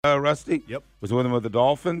Rusty? Yep. Was he with him with the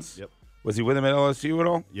Dolphins? Yep. Was he with him at LSU at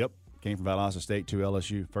all? Yep. Came from Valdosta State to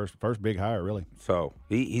LSU. First big hire, really. So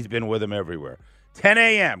he's been with him everywhere. 10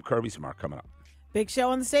 a.m. Kirby Smart coming up. Big show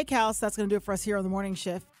on the Steakhouse. That's going to do it for us here on the morning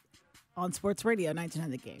shift on Sports Radio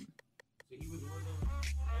 1900 The Game.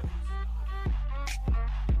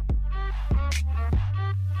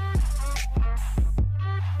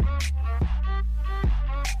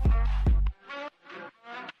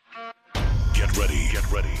 Get ready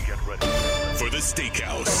for the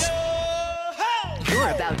Steakhouse. You're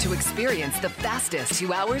about to experience the fastest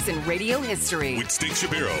 2 hours in radio history. With Steak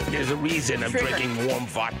Shapiro. There's a reason I'm drinking warm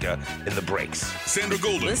vodka in the breaks. Sandra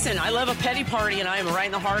Golden. Listen, I love a petty party, and I am right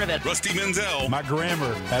in the heart of it. Rusty Menzel. My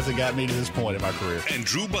grammar hasn't got me to this point in my career. And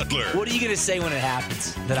Drew Butler. What are you going to say when it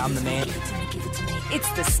happens? That I'm the man? It's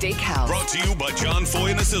the Steakhouse. Brought to you by John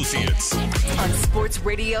Foy and Associates. On Sports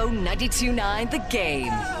Radio 92.9 The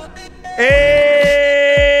Game.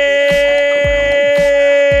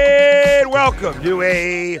 And welcome to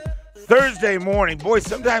a Thursday morning. Boy,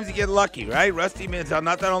 sometimes you get lucky, right? Rusty Menzel.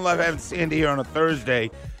 Not that I don't love having Sandy here on a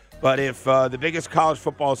Thursday, but if the biggest college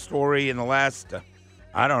football story in the last,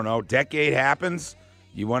 decade happens,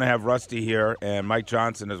 you want to have Rusty here and Mike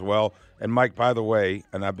Johnson as well. And Mike, by the way,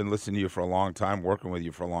 and I've been listening to you for a long time, working with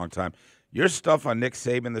you for a long time, your stuff on Nick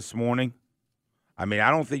Saban this morning, I mean,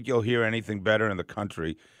 I don't think you'll hear anything better in the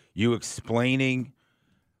country. You explaining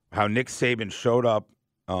how Nick Saban showed up.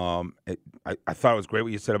 I thought it was great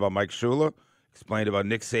what you said about Mike Shula. Explained about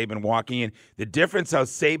Nick Saban walking in. The difference how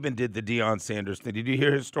Saban did the Deion Sanders thing. Did you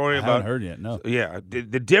hear his story about? I haven't heard yet, no. Yeah,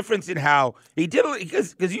 the difference in how he did it,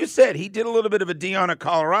 because you said he did a little bit of a Deion at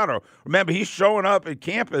Colorado. Remember, he's showing up at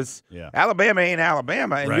campus. Yeah. Alabama ain't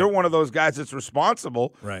Alabama, and you're one of those guys that's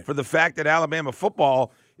responsible for the fact that Alabama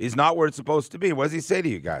football is not where it's supposed to be. What does he say to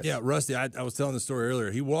you guys? Yeah, Rusty, I was telling the story earlier.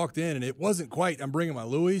 He walked in, and it wasn't quite, I'm bringing my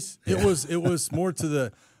Louis. It was more to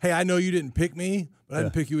the, hey, I know you didn't pick me, but I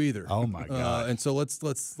didn't pick you either. Oh, my God. And so let's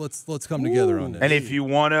come together on this. And if you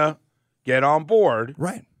want to get on board,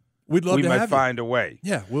 we'd love we to have might you. find a way.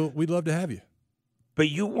 Yeah, we'd love to have you. But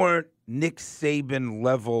you weren't Nick Saban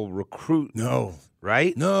level recruit. No.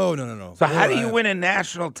 Right? No. So how do you win a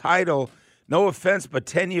national title? No offense, but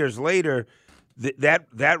 10 years later,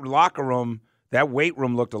 that locker room, that weight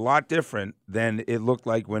room looked a lot different than it looked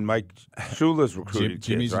like when Mike Shula's recruited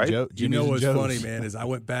kids, right? You know what's funny, man, is I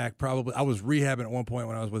went back I was rehabbing at one point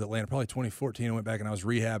when I was with Atlanta, probably 2014. I went back and I was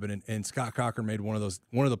rehabbing, and Scott Cochran made one of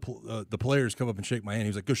the players come up and shake my hand. He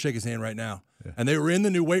was like, go shake his hand right now. Yeah. And they were in the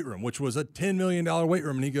new weight room, which was a $10 million weight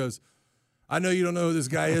room. And he goes, I know you don't know who this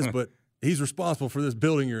guy is, but he's responsible for this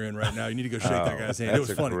building you're in right now. You need to go shake that guy's hand. It was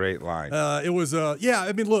funny. That's a great line. It was, yeah,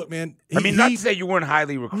 I mean, look, man. Not to say you weren't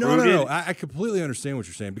highly recruited. No. I completely understand what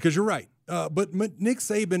you're saying because you're right. But Nick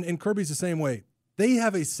Saban and Kirby's the same way. They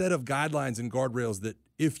have a set of guidelines and guardrails that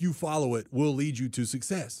if you follow it will lead you to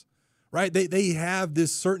success, right? They have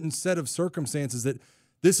this certain set of circumstances that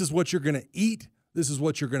this is what you're going to eat. This is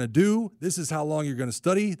what you're going to do. This is how long you're going to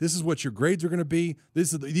study. This is what your grades are going to be.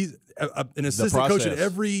 This is an assistant coach at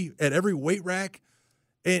every weight rack,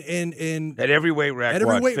 and at every weight rack.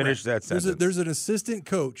 Finish that sentence. There's an assistant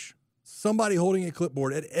coach, somebody holding a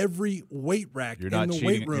clipboard at every weight rack in the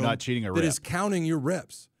weight room. You're not cheating a rep. That is counting your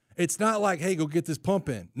reps. It's not like, hey, go get this pump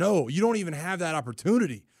in. No, you don't even have that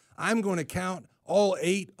opportunity. I'm going to count all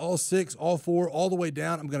 8, all 6, all 4, all the way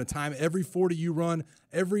down. I'm going to time every 40 you run,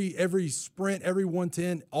 every sprint, every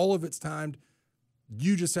 110, all of it's timed.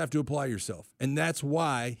 You just have to apply yourself. And that's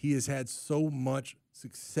why he has had so much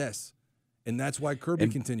success. And that's why Kirby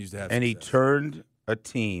continues to have success. And he turned a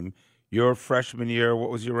team. Your freshman year, what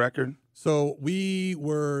was your record? So we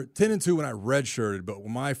were 10-2 when I redshirted, but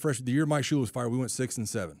when the year Mike Shula was fired, we went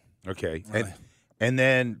 6-7. Okay. And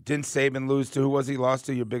then didn't Saban lose to, who was he lost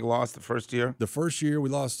to? Your big loss the first year? The first year we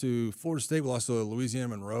lost to Florida State. We lost to Louisiana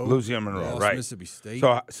Monroe. Right. Mississippi State.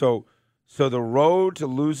 So the road to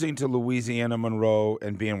losing to Louisiana Monroe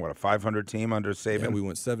and being, a 500 team under Saban? Yeah, we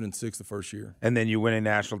went 7-6 the first year. And then you win a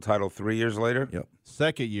national title 3 years later? Yep.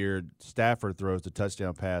 Second year, Stafford throws the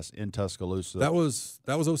touchdown pass in Tuscaloosa. That was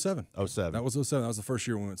 07. 07. That was 07. That was the first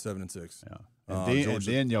year we went 7-6. Yeah. And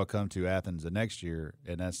then y'all come to Athens the next year,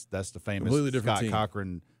 and that's the famous Scott team.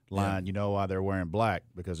 Cochran line. Yeah. You know why they're wearing black?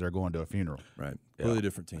 Because they're going to a funeral. Right. Completely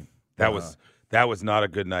different team. That was not a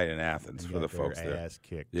good night in Athens for the folks there. Ass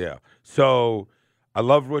kicked. Yeah. So I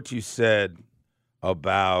loved what you said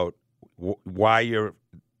about why you're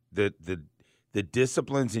the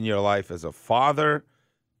disciplines in your life as a father,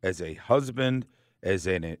 as a husband, as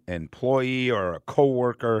an employee or a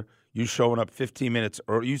coworker. You showing up 15 minutes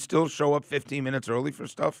early. You still show up 15 minutes early for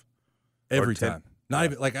stuff? Every time. Not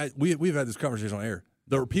even we've had this conversation on air.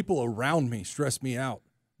 The people around me stress me out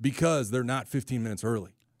because they're not 15 minutes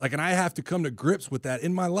early. Like, and I have to come to grips with that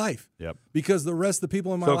in my life. Yep. Because the rest of the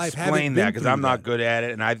people in my So life haven't explain been that, because through I'm not that. good at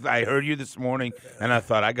it, and I heard you this morning, and I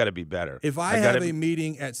thought I got to be better. If I have a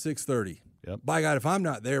meeting at 6:30, Yep. by God, if I'm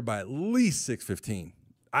not there by at least 6:15,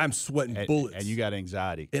 I'm sweating bullets. And you got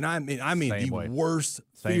anxiety. And I mean Same the way. worst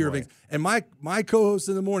Same fear of way. it. And my co-host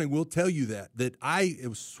in the morning will tell you that I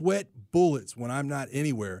sweat bullets when I'm not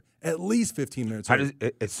anywhere at least 15 minutes early.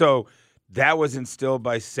 So that was instilled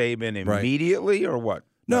by Saban immediately, or what?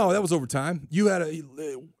 No, that was over time. You had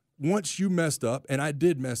once you messed up, and I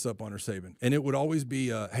did mess up under Saban, and it would always be,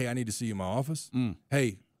 hey, I need to see you in my office.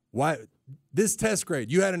 Hey, why this test grade?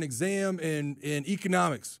 You had an exam in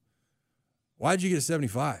economics. Why did you get a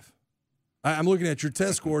 75? I'm looking at your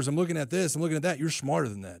test scores. I'm looking at this. I'm looking at that. You're smarter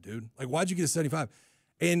than that, dude. Like, why'd you get a 75?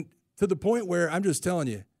 And to the point where I'm just telling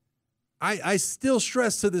you, I still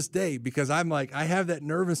stress to this day because I'm like, I have that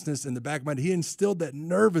nervousness in the back of my mind. He instilled that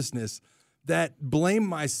nervousness, that blame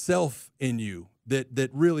myself in you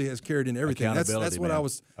that really has carried in everything. That's what man. I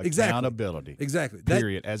was – exactly. Accountability. Exactly.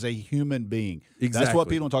 Period. As a human being. Exactly. That's what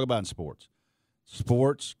people don't talk about in sports.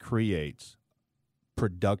 Sports creates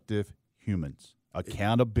productive humans.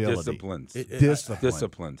 Accountability. Disciplines.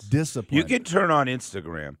 Discipline. You can turn on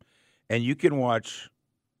Instagram, and you can watch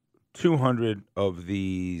 200 of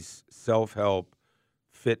these self-help,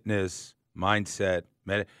 fitness, mindset,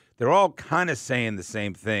 they're all kind of saying the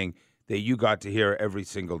same thing that you got to hear every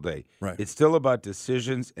single day. Right. It's still about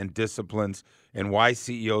decisions and disciplines and why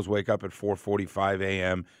CEOs wake up at 4:45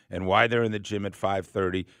 a.m. and why they're in the gym at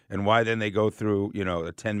 5:30 and why then they go through,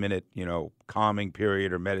 a 10-minute, calming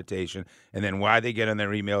period or meditation, and then why they get on their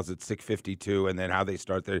emails at 6:52 and then how they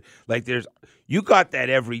start their you got that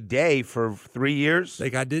every day for 3 years.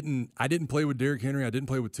 Like I didn't play with Derrick Henry. I didn't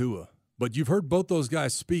play with Tua. But you've heard both those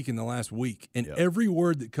guys speak in the last week, and every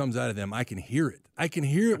word that comes out of them, I can hear it. I can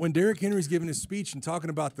hear it when Derrick Henry's giving his speech and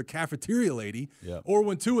talking about the cafeteria lady, or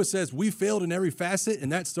when Tua says, we failed in every facet,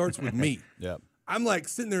 and that starts with me. I'm like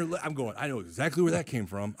sitting there, I'm going, I know exactly where that came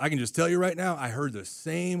from. I can just tell you right now, I heard the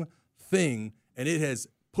same thing, and it has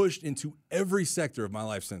pushed into every sector of my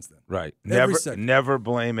life since then. Right. Every sector. Never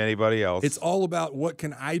blame anybody else. It's all about what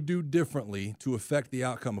can I do differently to affect the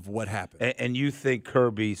outcome of what happened. And you think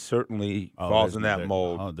Kirby certainly falls in that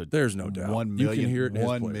mold. There's no doubt. 1 million, you can hear it in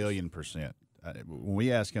 1 his million%. When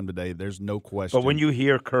we ask him today, there's no question. But when you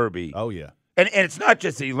hear Kirby, oh yeah, and it's not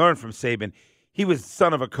just that he learned from Saban. He was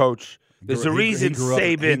son of a coach. There's a reason he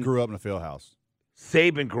grew up in a field house.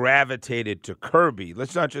 Saban gravitated to Kirby.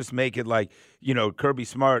 Let's not just make it like, Kirby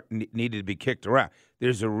Smart needed to be kicked around.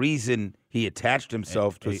 There's a reason he attached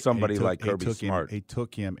himself to somebody like Kirby Smart. He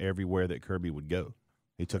took him everywhere that Kirby would go.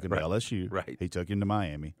 He took him to LSU. Right. He took him to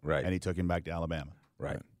Miami. Right. And he took him back to Alabama.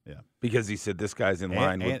 Right. Yeah. Because he said this guy's in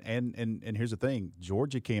line with. And here's the thing.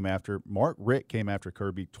 Mark Richt came after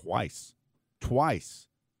Kirby twice.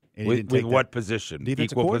 And with what position?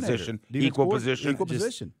 Equal position. Equal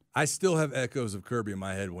position. I still have echoes of Kirby in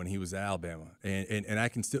my head when he was at Alabama, and I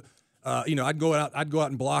can still, I'd go out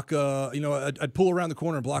and block, I'd pull around the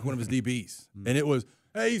corner and block one of his DBs, and it was,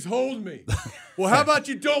 hey, he's holding me. Well, how about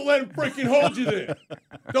you don't let him freaking hold you then?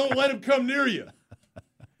 Don't let him come near you.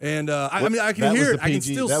 And I can hear it. I can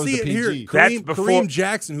still see it and hear it. Kareem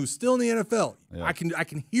Jackson, who's still in the NFL, I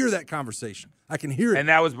can hear that conversation. I can hear it. And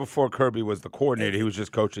that was before Kirby was the coordinator. He was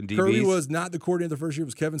just coaching DBs. Kirby was not the coordinator the first year. It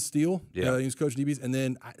was Kevin Steele. Yeah. He was coaching DBs. And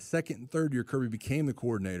then second and third year, Kirby became the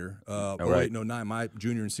coordinator. 08 and 09, my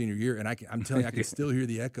junior and senior year. And I'm telling you, I can still hear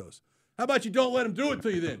the echoes. How about you don't let him do it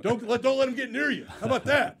to you then? Don't let him get near you. How about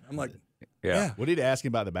that? I'm like, yeah. We need to ask him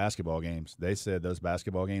about the basketball games. They said those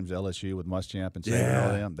basketball games, LSU with Muschamp and Saban and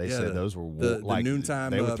all them, they said those were like the noontime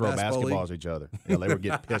they would throw basketballs at each other. They would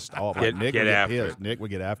get pissed off. Nick would get pissed. Nick would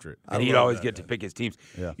get after it. And he'd always get to pick his teams.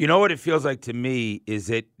 Yeah. You know what it feels like to me is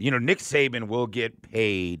that, Nick Saban will get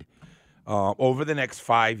paid over the next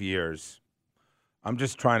 5 years. I'm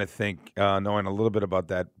just trying to think, knowing a little bit about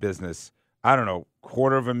that business. I don't know,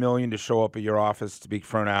 $250,000 to show up at your office, speak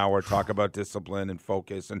for an hour, talk about discipline and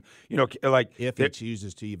focus, and if he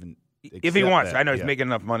chooses to even, if he wants, I know he's making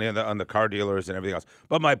enough money on the car dealers and everything else.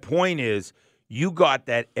 But my point is, you got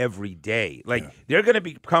that every day. There are going to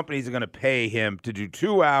be companies that are going to pay him to do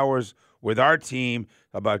 2 hours with our team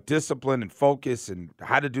about discipline and focus and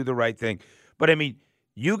how to do the right thing. But I mean,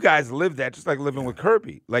 you guys live that just like living with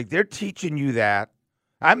Kirby. They're teaching you that.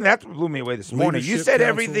 That's what blew me away this morning. You said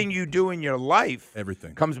everything you do in your life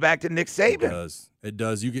comes back to Nick Saban. It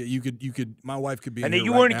does. You could. My wife could be and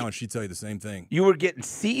here right now, and she'd tell you the same thing. You were getting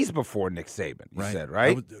C's before Nick Saban. You said,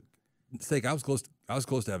 right? I was close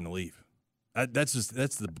to having to leave. That's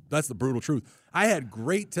the brutal truth. I had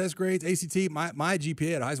great test grades, ACT. My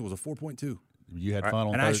GPA at high school was a 4.2. You had fun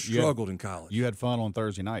on and Thursday. I struggled in college. You had fun on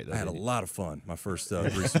Thursday night. Though, I had a didn't you? lot of fun my first 3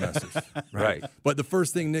 semesters. Right. But the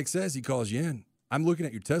first thing Nick says, he calls you in. I'm looking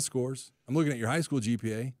at your test scores. I'm looking at your high school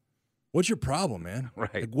GPA. What's your problem, man?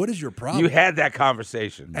 Right. Like, what is your problem? You had that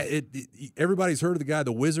conversation. Everybody's heard of the guy,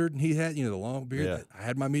 the wizard, and he had, the long beard. Yeah. I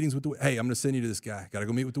had my meetings with hey, I'm going to send you to this guy. Got to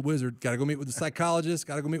go meet with the wizard. Got to go meet with the psychologist.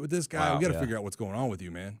 Got to go meet with this guy. Wow. We got to Yeah. figure out what's going on with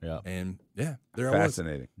you, man. Yeah. And, there I was.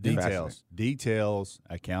 Fascinating. Details,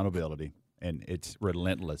 accountability, and it's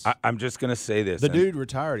relentless. I'm just going to say this. The dude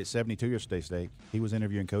retired at 72 yesterday, Steak. He was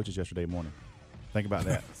interviewing coaches yesterday morning. Think about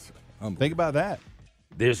that. Think about that.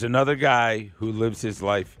 There's another guy who lives his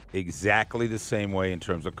life exactly the same way in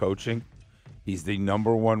terms of coaching. He's the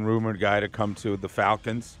number one rumored guy to come to the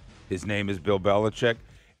Falcons. His name is Bill Belichick.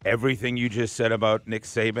 Everything you just said about Nick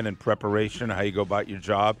Saban and preparation, how you go about your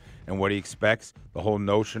job and what he expects, the whole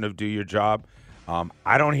notion of do your job.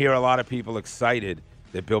 I don't hear a lot of people excited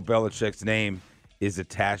that Bill Belichick's name is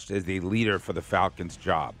attached as the leader for the Falcons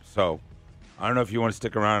job. So I don't know if you want to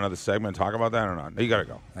stick around another segment and talk about that or not. You got to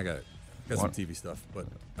go. I got it. Got some TV stuff. But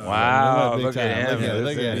Wow, Big look at time. him.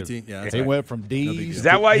 Look at him. Yeah, that's He right. went from No big D's. deal. Is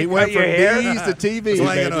that why he you went cut your from hair? D's to TV? That's why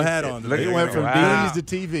I got baby. no hat on. Look He at went you. from Wow. D's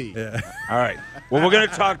to TV. Yeah. All right. Well, we're going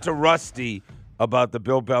to talk to Rusty about the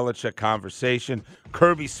Bill Belichick conversation.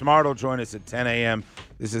 Kirby Smart will join us at 10 a.m.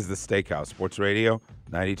 This is the Steakhouse Sports Radio,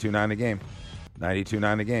 92.9 The Game.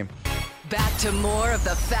 92.9 The Game. Back to more of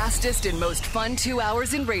the fastest and most fun 2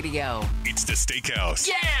 hours in radio It's the Steakhouse.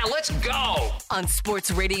 Yeah, let's go. on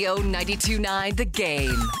Sports Radio 92.9 The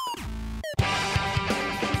Game.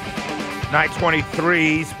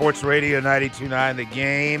 923 Sports Radio 92.9 The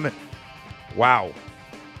Game. Wow.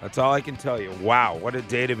 That's all I can tell you. Wow. What a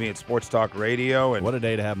day to be at Sports Talk Radio. And What a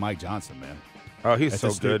day to have Mike Johnson, man. oh, he's That's so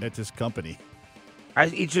his, good. That's his company.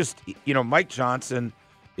 He just, Mike Johnson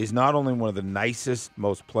is not only one of the nicest,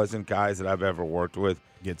 most pleasant guys that I've ever worked with.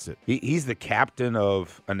 Gets it. He's the captain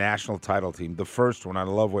of a national title team, the first one. I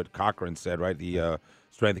love what Cochran said, right? The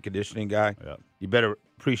strength and conditioning guy. Yep. You better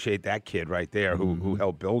appreciate that kid right there who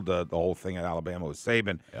helped build the whole thing at Alabama with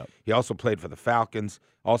Saban. Yep. He also played for the Falcons,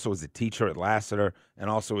 also was a teacher at Lassiter, and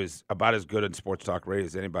also is about as good in sports talk radio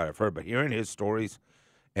as anybody I've heard. But hearing his stories,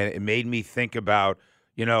 and it made me think about,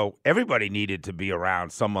 everybody needed to be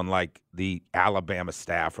around someone like the Alabama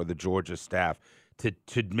staff or the Georgia staff to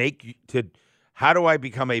how do I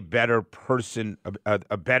become a better person,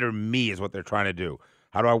 a better me is what they're trying to do.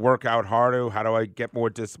 How do I work out harder? How do I get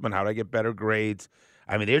more discipline? How do I get better grades?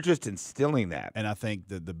 I mean, they're just instilling that. And I think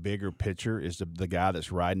that the bigger picture is the guy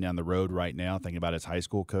that's riding down the road right now, thinking about his high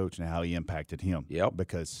school coach and how he impacted him. Yep.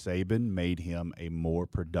 Because Saban made him a more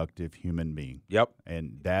productive human being. Yep.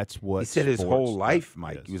 And that's what He said his sports whole does. life,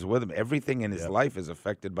 Mike. Yes. He was with him. Everything in his life is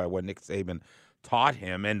affected by what Nick Saban taught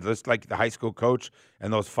him. And just like the high school coach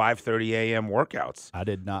and those 5:30 a.m. workouts. I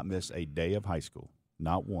did not miss a day of high school,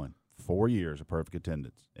 not one. 4 years of perfect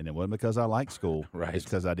attendance. And it wasn't because I liked school. Right. It's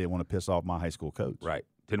because I didn't want to piss off my high school coach. Right.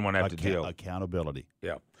 Didn't want to have to deal. Accountability.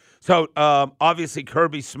 Yeah. So, obviously,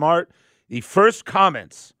 Kirby Smart, the first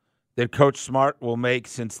comments that Coach Smart will make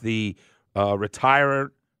since the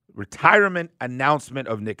retirement announcement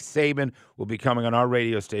of Nick Saban will be coming on our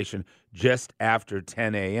radio station just after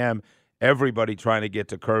 10 a.m. Everybody trying to get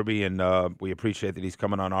to Kirby, and we appreciate that he's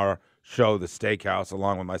coming on our show, The Steakhouse,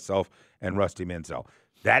 along with myself and Rusty Menzel.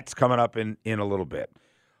 That's coming up in a little bit.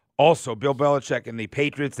 Also, Bill Belichick and the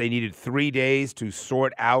Patriots, they needed 3 days to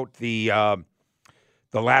sort out the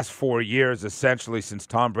last 4 years, essentially, since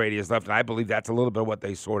Tom Brady has left. And I believe that's a little bit what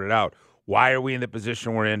they sorted out. Why are we in the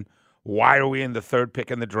position we're in? Why are we in the third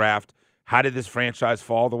pick in the draft? How did this franchise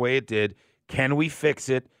fall the way it did? Can we fix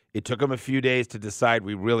it? It took them a few days to decide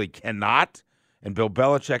we really cannot. And Bill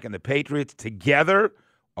Belichick and the Patriots together,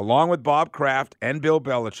 along with Bob Kraft and Bill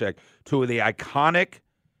Belichick, two of the iconic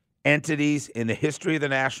entities in the history of the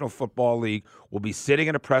National Football League, will be sitting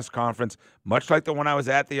in a press conference, much like the one I was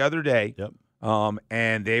at the other day. Yep.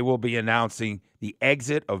 And they will be announcing the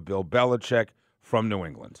exit of Bill Belichick from New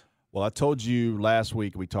England. Well, I told you last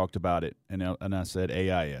week we talked about it, and I said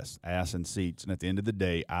AIS, ass and seats. And at the end of the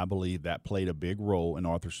day, I believe that played a big role in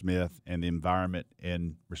Arthur Smith and the environment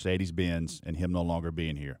in Mercedes-Benz and him no longer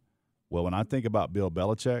being here. Well, when I think about Bill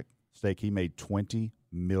Belichick, Steak, he made $20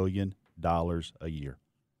 million a year.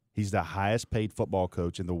 He's the highest-paid football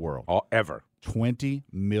coach in the world. Ever. $20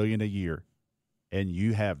 million a year. And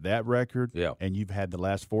you have that record, Yeah. and you've had the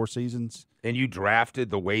last 4 seasons. And you drafted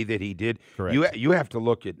the way that he did. Correct. You have to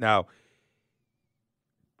look at now.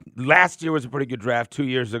 last year was a pretty good draft. 2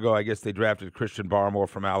 years ago, I guess they drafted Christian Barmore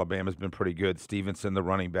from Alabama. Has been pretty good. Stevenson, the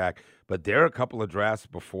running back. But there are a couple of drafts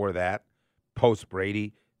before that, post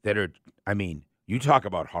Brady, that are, I mean, you talk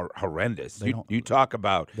about horrendous. You talk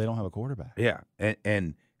about they don't have a quarterback. Yeah,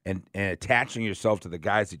 and attaching yourself to the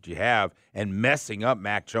guys that you have and messing up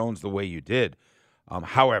Mac Jones the way you did.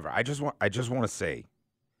 However, I just want to say,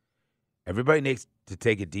 everybody needs to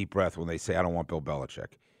take a deep breath when they say, I don't want Bill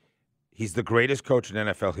Belichick. He's the greatest coach in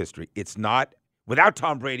NFL history. It's not without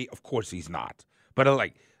Tom Brady. Of course, he's not. But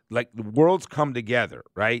like the worlds come together,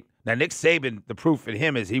 right? Now, Nick Saban, the proof in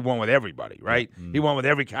him is he won with everybody, right? Mm-hmm. He won with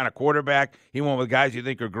every kind of quarterback. He won with guys you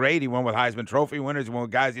think are great. He won with Heisman Trophy winners. He won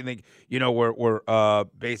with guys you think were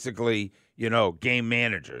basically game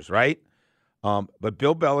managers, right? But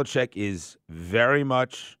Bill Belichick is very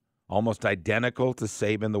much almost identical to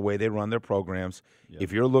Saban the way they run their programs. Yep.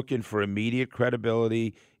 If you're looking for immediate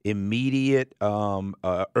credibility, immediate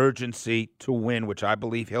urgency to win, which I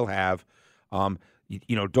believe he'll have,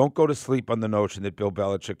 don't go to sleep on the notion that Bill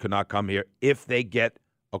Belichick could not come here if they get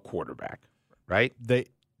a quarterback, right? This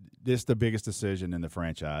is the biggest decision in the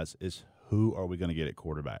franchise is who are we going to get at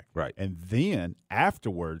quarterback? Right. And then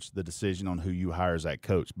afterwards, the decision on who you hire as that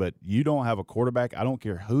coach. But you don't have a quarterback, I don't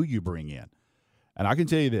care who you bring in. And I can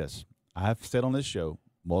tell you this, I've said on this show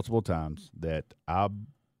multiple times that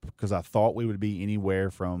because I thought we would be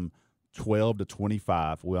anywhere from 12 to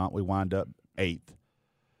 25, we wind up 8th.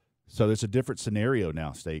 So there's a different scenario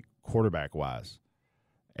now, State, quarterback-wise.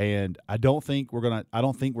 And I don't think we're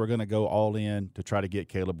gonna go all in to try to get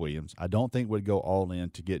Caleb Williams. I don't think we'd go all in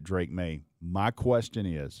to get Drake May. My question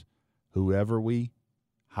is, whoever we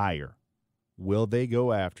hire, will they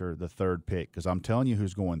go after the third pick? Because I'm telling you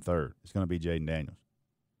who's going third. It's going to be Jaden Daniels.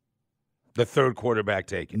 The third quarterback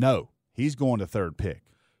taken? No, he's going to third pick.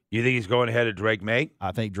 You think he's going ahead of Drake May?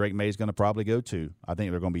 I think Drake May is going to probably go 2. I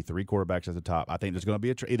think there are going to be 3 quarterbacks at the top. I think there's going to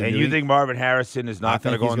be and you think Marvin Harrison is not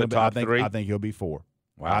going to go in the top 3? I think he'll be 4.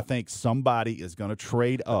 Wow. I think somebody is going to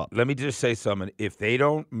trade up. Let me just say something. If they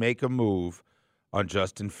don't make a move on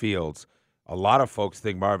Justin Fields, a lot of folks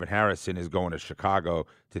think Marvin Harrison is going to Chicago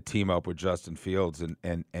to team up with Justin Fields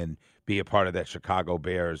and be a part of that Chicago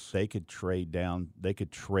Bears. They could trade down. They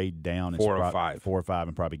could trade down 4 or 5. 4 or 5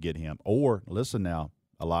 and probably get him. Or listen now,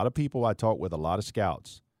 a lot of people I talk with, a lot of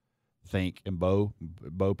scouts think, and Bo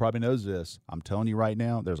probably knows this. I'm telling you right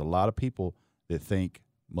now, there's a lot of people that think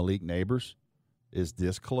Malik Neighbors is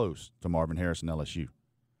this close to Marvin Harrison LSU.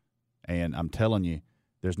 And I'm telling you,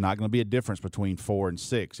 there's not going to be a difference between 4 and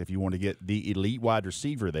 6 if you want to get the elite wide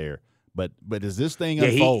receiver there. But as this thing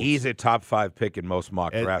unfolds, he's a top 5 pick in most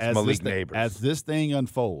mock drafts. Malik Neighbors. As this thing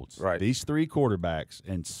unfolds, right. These 3 quarterbacks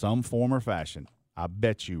in some form or fashion, I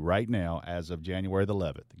bet you right now, as of January the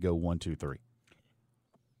 11th, go 1, 2, 3.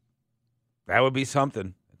 That would be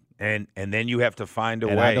something. And then you have to find a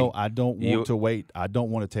way. I don't want to wait. I don't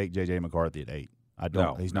want to take J.J. McCarthy at 8. I don't.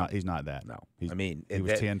 No, he's not that. No. He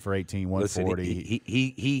was 10 for 18, 140.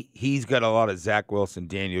 Listen, he's got a lot of Zach Wilson,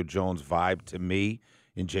 Daniel Jones vibe to me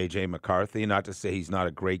in J.J. McCarthy. Not to say he's not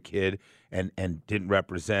a great kid and didn't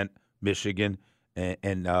represent Michigan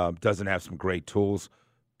and doesn't have some great tools.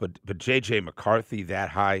 But J.J. McCarthy that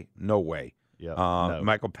high, no way. Yep, no.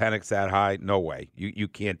 Michael Penix that high, no way. You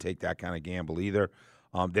can't take that kind of gamble either.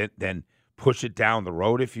 Then push it down the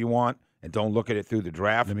road if you want, and don't look at it through the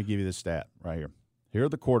draft. Let me give you this stat right here. Here are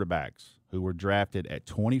the quarterbacks who were drafted at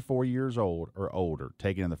 24 years old or older,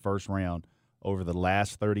 taken in the first round over the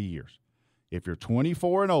last 30 years. If you're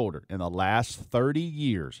 24 and older in the last 30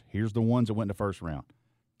 years, here's the ones that went in the first round.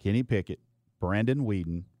 Kenny Pickett, Brandon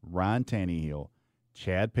Weeden, Ryan Tannehill,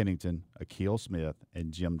 Chad Pennington, Akil Smith,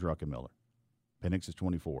 and Jim Druckenmiller. Penix is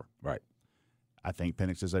 24. Right. I think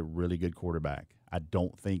Penix is a really good quarterback. I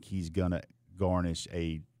don't think he's going to garnish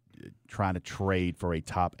trying to trade for a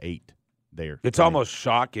top 8 there. It's almost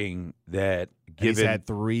shocking that he's had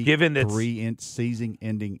 3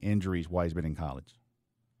 season-ending injuries while he's been in college.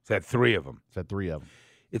 He's had 3 of them. He's had 3 of them.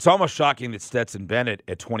 It's almost shocking that Stetson Bennett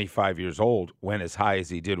at 25 years old went as high as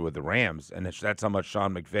he did with the Rams, and that's how much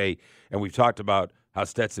Sean McVay, and we've talked about how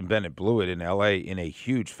Stetson Bennett blew it in L.A. in a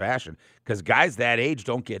huge fashion because guys that age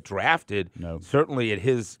don't get drafted. No. Certainly at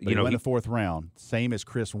his, he went in the 4th round, same as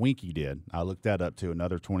Chris Winkie did. I looked that up to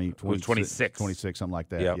another 26, something like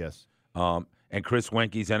that. Yep. Yes. And Chris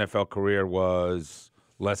Winkie's NFL career was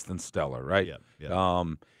less than stellar, right? Yeah.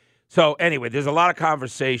 So anyway, there's a lot of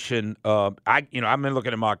conversation. I've been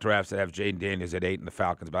looking at mock drafts that have Jaden Daniels at 8 and the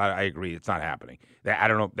Falcons, but I agree it's not happening. I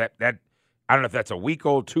don't know I don't know if that's a week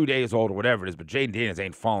old, 2 days old, or whatever it is, but Jaden Daniels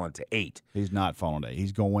ain't falling to 8. He's not falling to 8.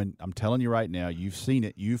 He's going. I'm telling you right now, you've seen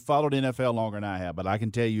it. You've followed NFL longer than I have, but I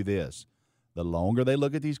can tell you this: the longer they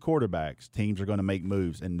look at these quarterbacks, teams are going to make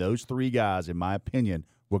moves. And those three guys, in my opinion,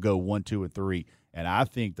 will go 1, 2, and 3. And I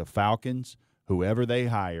think the Falcons, whoever they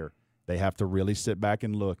hire, they have to really sit back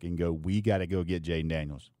and look and go, we got to go get Jaden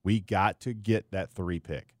Daniels. We got to get that 3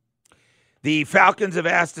 pick. The Falcons have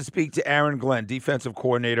asked to speak to Aaron Glenn, defensive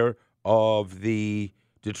coordinator of the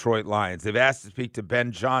Detroit Lions. They've asked to speak to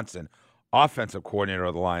Ben Johnson, offensive coordinator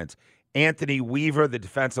of the Lions. Anthony Weaver, the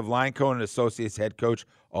defensive line coach and associate head coach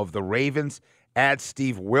of the Ravens. Add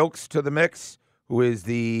Steve Wilkes to the mix, who is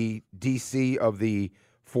the DC of the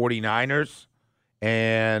 49ers.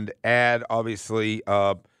 And add, obviously,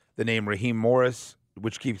 the name Raheem Morris,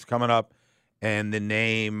 which keeps coming up, and the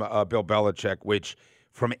name Bill Belichick, which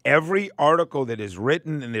from every article that is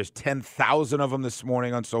written, and there's 10,000 of them this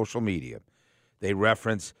morning on social media, they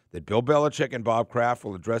reference that Bill Belichick and Bob Kraft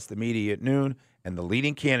will address the media at noon, and the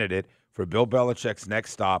leading candidate for Bill Belichick's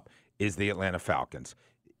next stop is the Atlanta Falcons.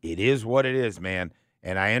 It is what it is, man.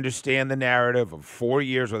 And I understand the narrative of 4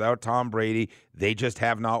 years without Tom Brady. They just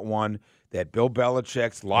have not won. That Bill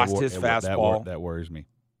Belichick's lost his fastball. That worries me.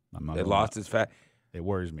 It lost his It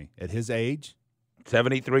worries me. At his age,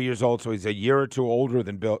 73 years old, so he's a year or two older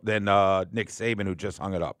than Nick Saban, who just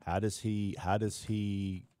hung it up. How does he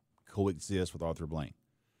coexist with Arthur Blank?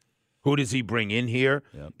 Who does he bring in here?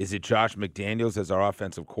 Yep. Is it Josh McDaniels as our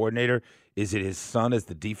offensive coordinator? Is it his son as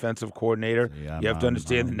the defensive coordinator? Yeah, you have to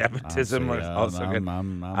understand the nepotism. I'm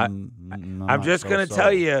just going to so.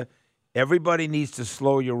 tell you, everybody needs to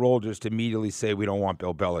slow your roll just to immediately say we don't want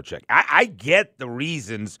Bill Belichick. I get the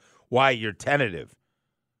reasons why you're tentative.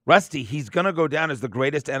 Rusty, he's going to go down as the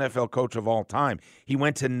greatest NFL coach of all time. He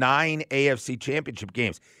went to 9 AFC championship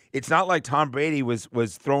games. It's not like Tom Brady was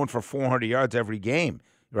throwing for 400 yards every game,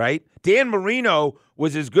 right? Dan Marino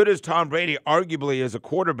was as good as Tom Brady, arguably, as a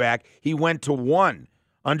quarterback. He went to 1.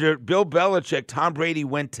 Under Bill Belichick, Tom Brady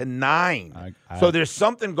went to 9. So there's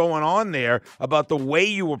something going on there about the way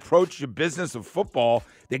you approach your business of football.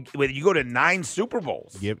 Whether you go to 9 Super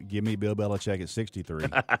Bowls. Give me Bill Belichick at 63.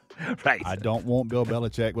 Right. I don't want Bill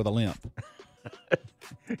Belichick with a limp.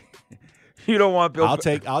 You don't want Bill. I'll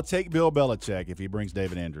take Bill Belichick if he brings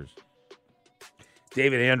David Andrews.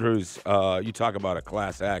 David Andrews, you talk about a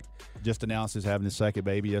class act. Just announced he's having his second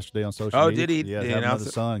baby yesterday on social media. Oh, did he? Yeah, Did he having announce another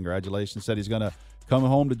it? son. Congratulations. Said he's going to come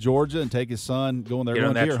home to Georgia and take his son going there. Get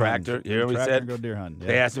on that deer tractor. hunting. You know what he Tractor said? and go deer hunting. Yeah.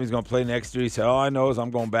 They asked him if he's going to play next year. He said, all I know is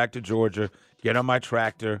I'm going back to Georgia, get on my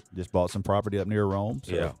tractor. Just bought some property up near Rome.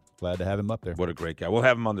 So Yeah. glad to have him up there. What a great guy. We'll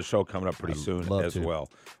have him on the show coming up pretty soon love as to. well.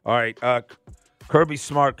 All right, Kirby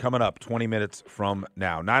Smart coming up 20 minutes from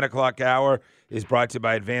now. 9 o'clock hour is brought to you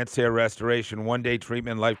by Advanced Hair Restoration. One-day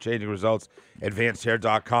treatment, life-changing results,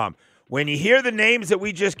 advancedhair.com. When you hear the names that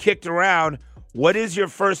we just kicked around, what is your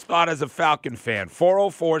first thought as a Falcon fan?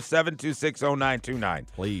 404-726-0929.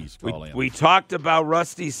 Please call in. We talked about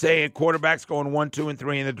Rusty saying quarterbacks going 1, 2, and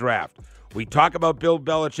 3 in the draft. We talk about Bill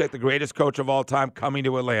Belichick, the greatest coach of all time, coming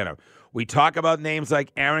to Atlanta. We talk about names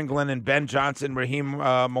like Aaron Glenn and Ben Johnson, Raheem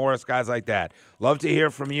Morris, guys like that. Love to hear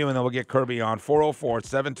from you, and then we'll get Kirby on.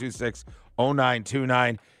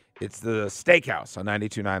 404-726-0929. It's the Steakhouse on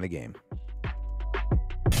 92.9 The Game.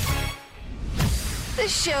 The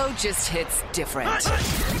show just hits different. It's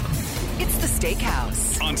the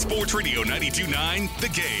Steakhouse. On Sports Radio 92.9 The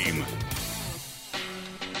Game.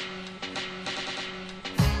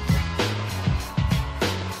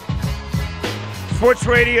 Sports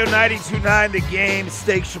Radio 92.9 The Game.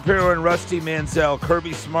 Steak Shapiro and Rusty Manziel.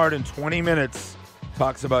 Kirby Smart in 20 minutes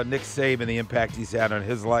talks about Nick Saban, the impact he's had on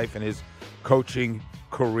his life and his coaching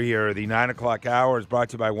career. The 9 o'clock hour is brought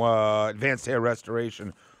to you by Advanced Hair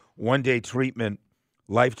Restoration. One-day treatment,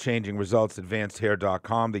 life-changing results,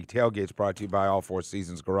 advancedhair.com. The tailgate's brought to you by All Four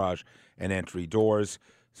Seasons Garage and Entry Doors.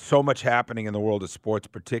 So much happening in the world of sports,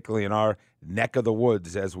 particularly in our neck of the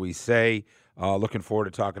woods, as we say. Looking forward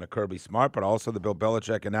to talking to Kirby Smart, but also the Bill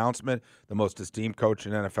Belichick announcement, the most esteemed coach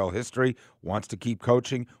in NFL history, wants to keep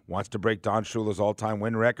coaching, wants to break Don Shula's all-time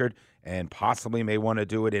win record, and possibly may want to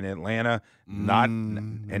do it in Atlanta.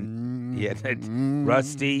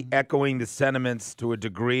 Rusty echoing the sentiments to a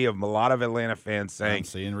degree of a lot of Atlanta fans saying, I'm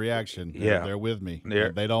seeing reaction. Yeah. They're with me.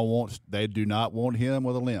 They're- They do not want him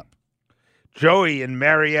with a limp. Joey in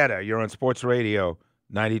Marietta, you're on Sports Radio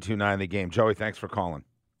 92.9 The Game. Joey, thanks for calling.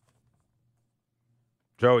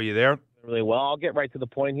 Joey, you there? Really well. I'll get right to the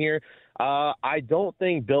point here. I don't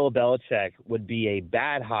think Bill Belichick would be a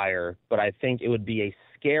bad hire, but I think it would be a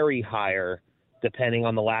scary hire depending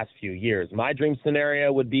on the last few years. My dream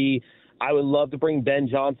scenario would be I would love to bring Ben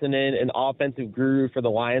Johnson in, an offensive guru for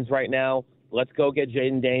the Lions right now. Let's go get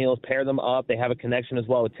Jaden Daniels, pair them up. They have a connection as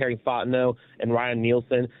well with Terry Fontenot and Ryan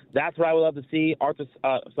Nielsen. That's what I would love to see. Arthur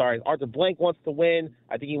Blank wants to win.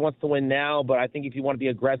 I think he wants to win now, but I think if you want to be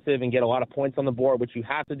aggressive and get a lot of points on the board, which you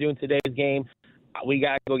have to do in today's game, we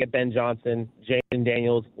got to go get Ben Johnson, Jaden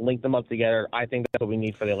Daniels, link them up together. I think that's what we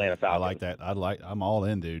need for the Atlanta Falcons. I like that. I'm all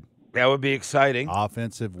in, dude. That would be exciting.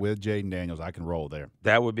 Offensive with Jaden Daniels. I can roll there.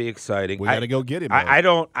 That would be exciting. We got to go get him. I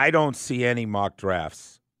don't see any mock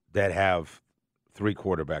drafts that have 3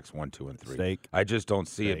 quarterbacks, 1, 2, and 3. Steak. I just don't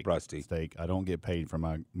see it, Rusty. Steak. I don't get paid for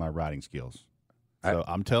my writing skills. So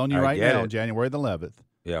I'm telling you right now, January the 11th.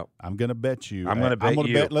 Yeah, I'm going to bet you. I'm going to bet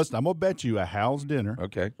you. Listen, I'm going to bet you a Hal's dinner.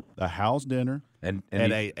 Okay. A Hal's dinner and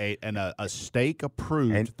a steak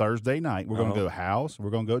approved Thursday night. We're going to go Hal's.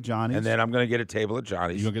 We're going to go Johnny's. And then I'm going to get a table at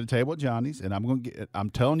Johnny's. You're going to get a table at Johnny's, and I'm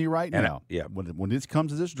telling you right now. When this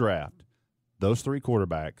comes to this draft, those 3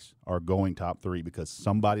 quarterbacks are going top 3 because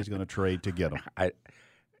somebody's going to trade to get them.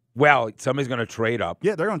 Somebody's going to trade up.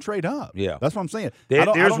 Yeah, they're going to trade up. Yeah, that's what I'm saying. I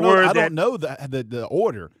don't know the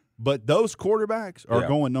order. But those quarterbacks are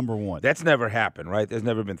going number 1. That's never happened, right? There's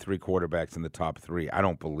never been 3 quarterbacks in the top 3. I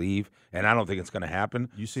don't believe, and I don't think it's going to happen.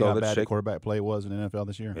 You see how bad the quarterback play was in the NFL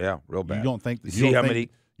this year? Yeah, real bad. You don't think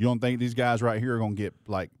these guys right here are going to get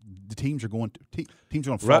the teams are going to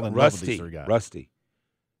fall in love with these 3 guys? Rusty,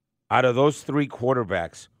 out of those 3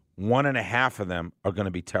 quarterbacks, 1.5 of them are going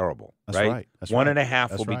to be terrible. That's right. That's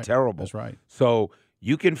 1.5 will be terrible. That's right. So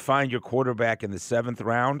you can find your quarterback in the 7th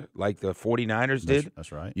round, like the 49ers did.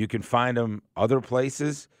 That's right. You can find them other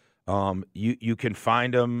places. You can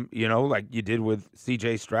find them, like you did with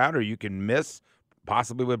C.J. Stroud, or you can miss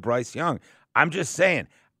possibly with Bryce Young. I'm just saying,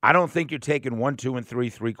 I don't think you're taking 1, 2, and 3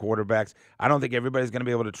 quarterbacks. I don't think everybody's going to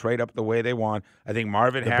be able to trade up the way they want. I think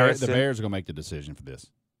Marvin Harrison. The Bears are going to make the decision for this.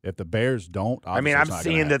 If the Bears don't, I'm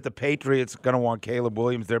seeing that the Patriots going to want Caleb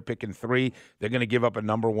Williams. They're picking 3. They're going to give up a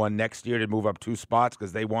number 1 next year to move up 2 spots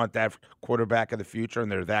because they want that quarterback of the future,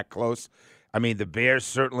 and they're that close. I mean, the Bears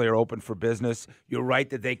certainly are open for business. You're right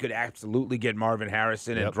that they could absolutely get Marvin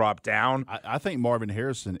Harrison and drop down. I think Marvin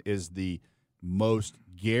Harrison is the most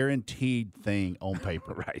guaranteed thing on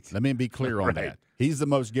paper. Right. Let me be clear on that. He's the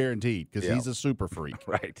most guaranteed because he's a super freak.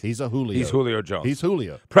 Right. He's a Julio. He's Julio Jones. He's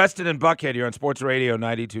Julio. Preston and Buckhead, you're on Sports Radio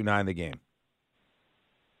 92.9 The Game.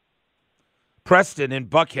 Preston in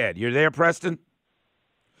Buckhead. You're there, Preston?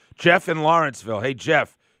 Jeff in Lawrenceville. Hey,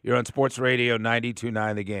 Jeff, you're on Sports Radio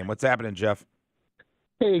 92.9 The Game. What's happening, Jeff?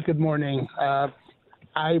 Hey, good morning.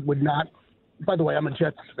 I would not – by the way, I'm a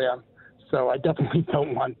Jets fan, so I definitely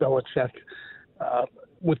don't want Belichick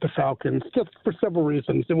with the Falcons, just for several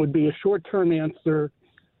reasons. It would be a short-term answer.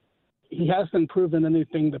 He hasn't proven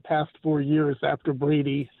anything the past 4 years after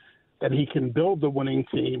Brady that he can build the winning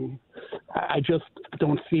team. I just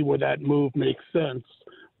don't see where that move makes sense.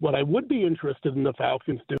 What I would be interested in the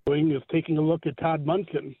Falcons doing is taking a look at Todd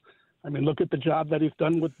Monken. I mean, look at the job that he's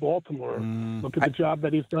done with Baltimore. Look at the job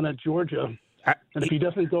that he's done at Georgia. And if he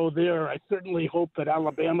doesn't go there, I certainly hope that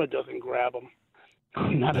Alabama doesn't grab him.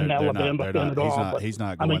 I'm not an Alabama fan at all. He's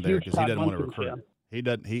not going there because he doesn't want to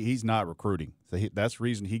recruit. He's not recruiting. So that's the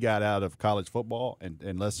reason he got out of college football. And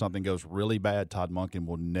unless something goes really bad, Todd Monken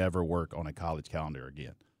will never work on a college calendar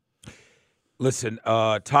again. Listen,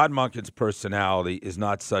 Todd Monken's personality is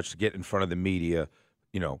not such to get in front of the media,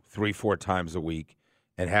 3-4 times a week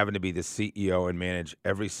and having to be the CEO and manage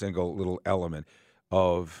every single little element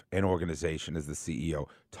of an organization as the CEO.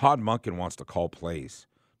 Todd Monken wants to call plays.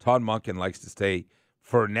 Todd Monken likes to stay,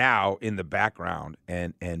 for now, in the background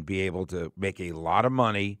and be able to make a lot of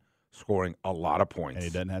money scoring a lot of points. And he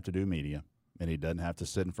doesn't have to do media. And he doesn't have to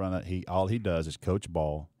sit in front of all he does is coach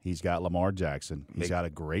ball. He's got Lamar Jackson. He's got a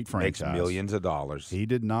great franchise. Makes millions of dollars. He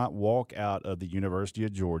did not walk out of the University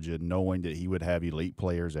of Georgia knowing that he would have elite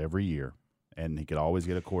players every year and he could always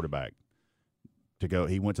get a quarterback to go.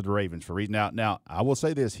 He went to the Ravens for a reason. Now I will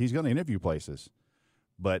say this, he's going to interview places.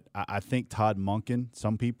 But I think Todd Monken,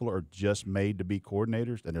 some people are just made to be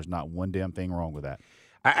coordinators, and there's not one damn thing wrong with that.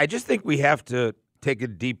 I just think we have to take a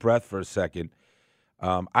deep breath for a second.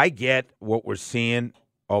 I get what we're seeing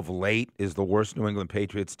of late is the worst New England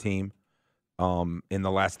Patriots team in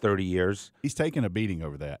the last 30 years. He's taking a beating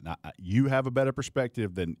over that. Now, you have a better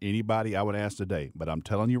perspective than anybody I would ask today. But I'm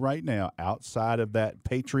telling you right now, outside of that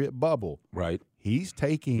Patriot bubble, right, he's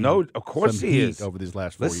taking of course some he heat is over these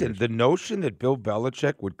last 4 years. Listen, the notion that Bill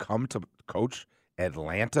Belichick would come to coach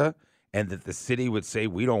Atlanta and that the city would say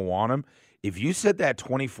we don't want him, if you said that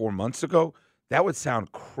 24 months ago, that would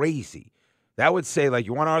sound crazy. That would say, like,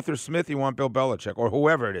 you want Arthur Smith, you want Bill Belichick, or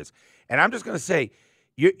whoever it is. And I'm just going to say,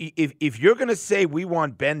 if you're going to say we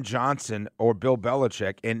want Ben Johnson or Bill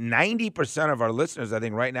Belichick, and 90% of our listeners, I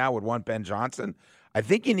think, right now would want Ben Johnson, I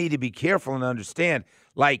think you need to be careful and understand.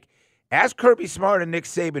 Like, ask Kirby Smart and Nick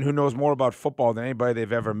Saban, who knows more about football than anybody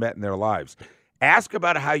they've ever met in their lives. Ask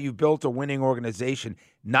about how you built a winning organization,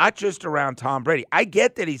 not just around Tom Brady. I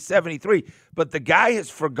get that he's 73, but the guy has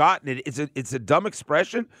forgotten it. It's a dumb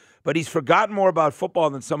expression, but he's forgotten more about football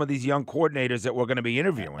than some of these young coordinators that we're going to be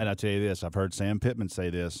interviewing. And I'll tell you this, I've heard Sam Pittman say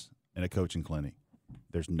this in a coaching clinic.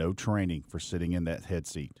 There's no training for sitting in that head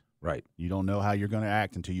seat. Right. You don't know how you're going to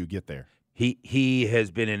act until you get there. He has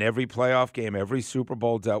been in every playoff game, every Super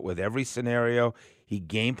Bowl, dealt with every scenario. He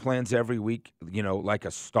game plans every week, like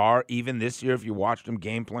a star. Even this year, if you watched him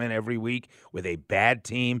game plan every week with a bad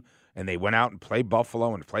team, and they went out and played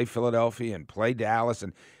Buffalo and played Philadelphia and played Dallas.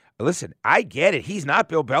 And listen, I get it. He's not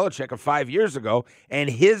Bill Belichick of 5 years ago, and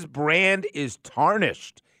his brand is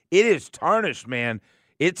tarnished. It is tarnished, man.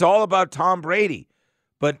 It's all about Tom Brady.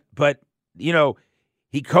 But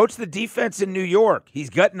he coached the defense in New York. He's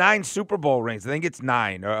got 9 Super Bowl rings. I think it's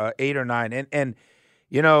 9, 8 or 9. And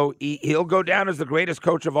he'll go down as the greatest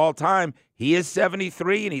coach of all time. He is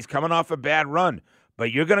 73, and he's coming off a bad run.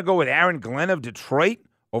 But you're going to go with Aaron Glenn of Detroit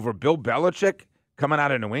over Bill Belichick coming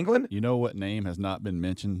out of New England? You know what name has not been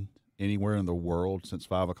mentioned anywhere in the world since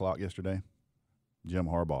 5 o'clock yesterday? Jim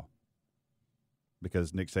Harbaugh.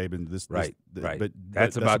 Because Nick Saban, right. But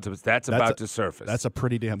that's about to surface. That's a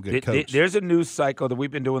pretty damn good coach. There's a news cycle that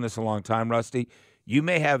we've been doing this a long time, Rusty. You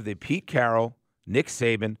may have the Pete Carroll, Nick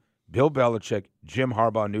Saban, Bill Belichick, Jim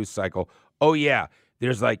Harbaugh news cycle. Oh yeah,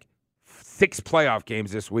 there's like 6 playoff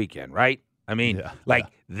games this weekend, right? I mean,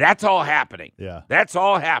 that's all happening. Yeah, that's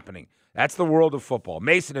all happening. That's the world of football.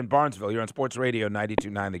 Mason in Barnesville, you're on Sports Radio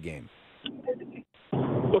 92.9 The Game.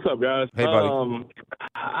 What's up, guys? Hey, buddy.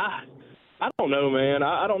 I don't know, man.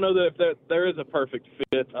 I don't know that if there is a perfect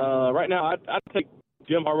fit. Right now, I'd take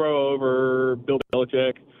Jim Harbaugh over Bill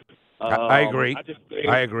Belichick. I agree.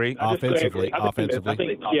 I agree. Offensively. I think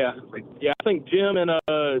Jim and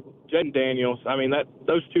Jaden Daniels. I mean,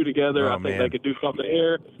 those two together, I think they could do something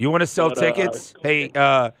here. You want to sell tickets? Hey,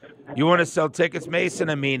 you want to sell tickets, Mason?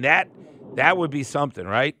 I mean, that would be something,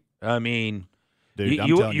 right? I mean, dude,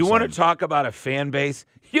 you want to talk about a fan base?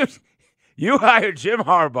 You hire Jim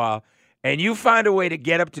Harbaugh, and you find a way to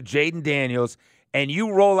get up to Jaden Daniels, and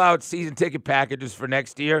you roll out season ticket packages for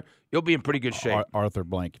next year, you'll be in pretty good shape. Arthur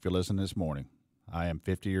Blank, if you're listening this morning, I am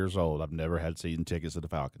 50 years old. I've never had season tickets to the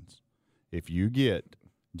Falcons. If you get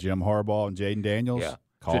Jim Harbaugh and Jaden Daniels,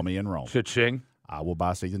 call me in Rome. Cha-ching. I will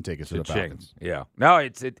buy season tickets to the Falcons. Yeah. No,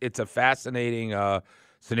 it's a fascinating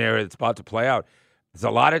scenario that's about to play out. There's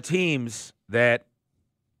a lot of teams that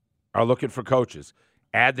are looking for coaches.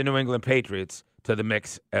 Add the New England Patriots to the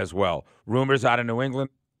mix as well. Rumors out of New England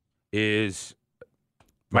is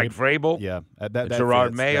Mike Vrabel,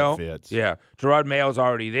 Gerard Mayo. That fits. Yeah, Gerard Mayo's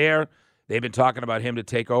already there. They've been talking about him to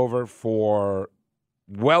take over for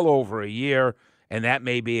well over a year, and that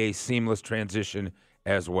may be a seamless transition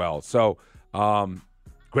as well. So,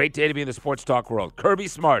 great day to be in the sports talk world. Kirby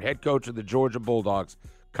Smart, head coach of the Georgia Bulldogs,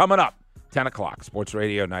 coming up 10 o'clock. Sports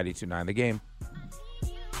Radio 92.9 The Game.